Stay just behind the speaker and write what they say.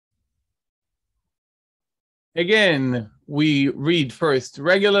Again, we read first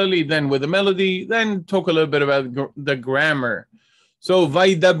regularly, then with a melody, then talk a little bit about the grammar. So,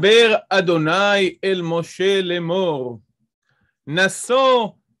 Vaidaber Adonai el Moshe lemor,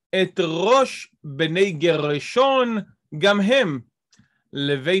 Naso et rosh bnei Gershon gam hem,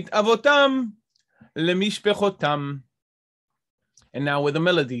 leveit avotam, lemishpechotam. And now with a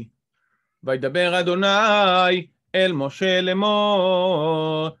melody. Vaidaber Adonai el Moshe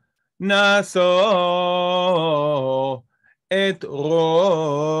lemor, Naso et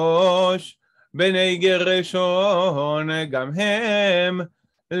rosh bnei Gershon gam hem,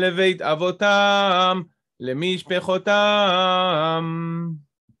 leveit avotam, lemishpechotam.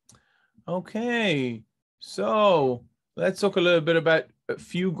 Okay, so let's talk a little bit about a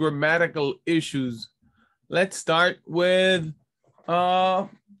few grammatical issues. Let's start with a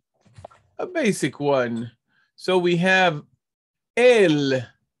basic one. So we have el,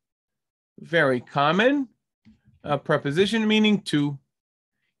 very common, a preposition meaning to.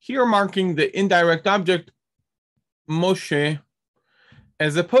 Here marking the indirect object, Moshe,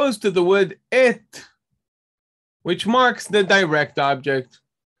 as opposed to the word et, which marks the direct object.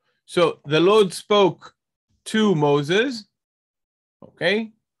 So the Lord spoke to Moses,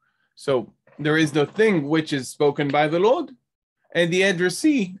 okay? So there is the thing which is spoken by the Lord, and the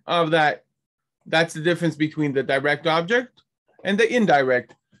addressee of that. That's the difference between the direct object and the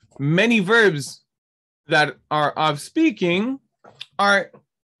indirect. Many verbs that are of speaking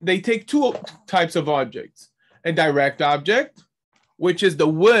they take two types of objects. A direct object, which is the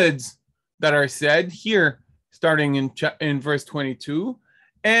words that are said here, starting in verse 22,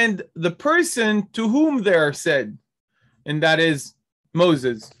 and the person to whom they are said, and that is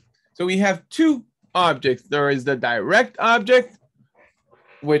Moses. So we have two objects. There is the direct object,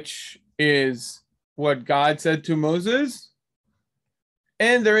 which is what God said to Moses,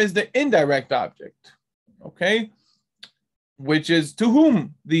 and there is the indirect object, okay, which is to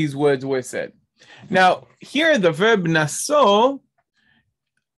whom these words were said. Now, here the verb naso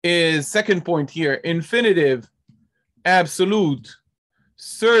is, second point here, infinitive, absolute,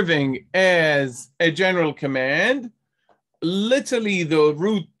 serving as a general command. Literally, the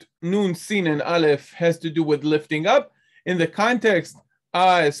root nun, sin, and aleph has to do with lifting up. In the context,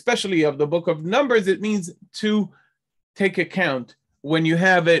 especially of the book of Numbers, it means to take account. When you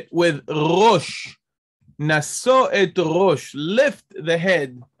have it with rosh, naso et rosh, lift the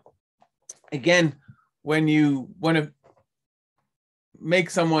head. Again, when you want to make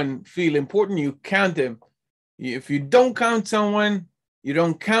someone feel important, you count him. If you don't count someone, you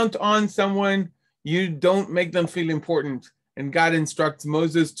don't count on someone, you don't make them feel important. And God instructs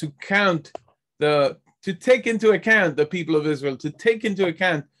Moses to count to take into account the people of Israel, to take into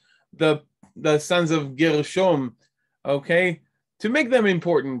account the sons of Gershom, okay, to make them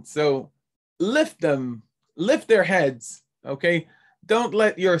important. So lift them, lift their heads, okay. Don't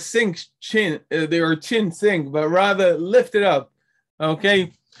let your chin sink, but rather lift it up,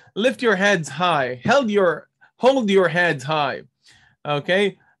 okay. Lift your heads high, hold your heads high,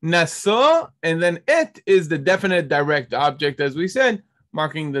 okay. Naso, and then et is the definite direct object, as we said,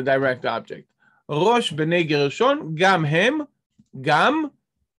 marking the direct object. Rosh bnei Gershon, gam hem, gam,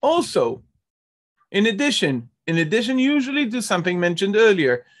 also. In addition, usually to something mentioned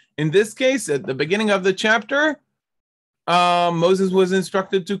earlier. In this case, at the beginning of the chapter, Moses was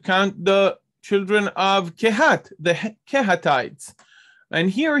instructed to count the children of Kehat, the Kehatites. And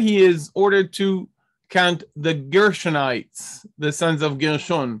here he is ordered to count the Gershonites, the sons of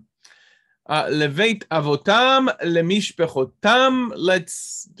Gershon. Leveit avotam, lemishpechotam.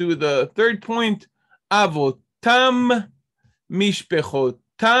 Let's do the third point. Avotam,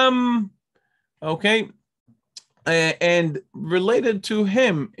 mishpechotam. Okay. And related to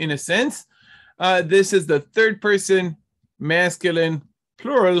him, in a sense, this is the third person, masculine,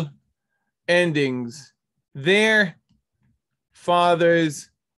 plural endings. Their fathers,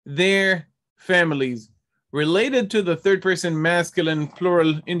 their families. Related to the third person, masculine,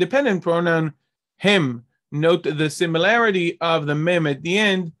 plural, independent pronoun, him. Note the similarity of the mem at the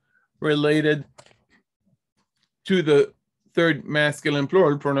end related to the third masculine,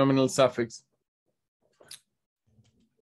 plural pronominal suffix.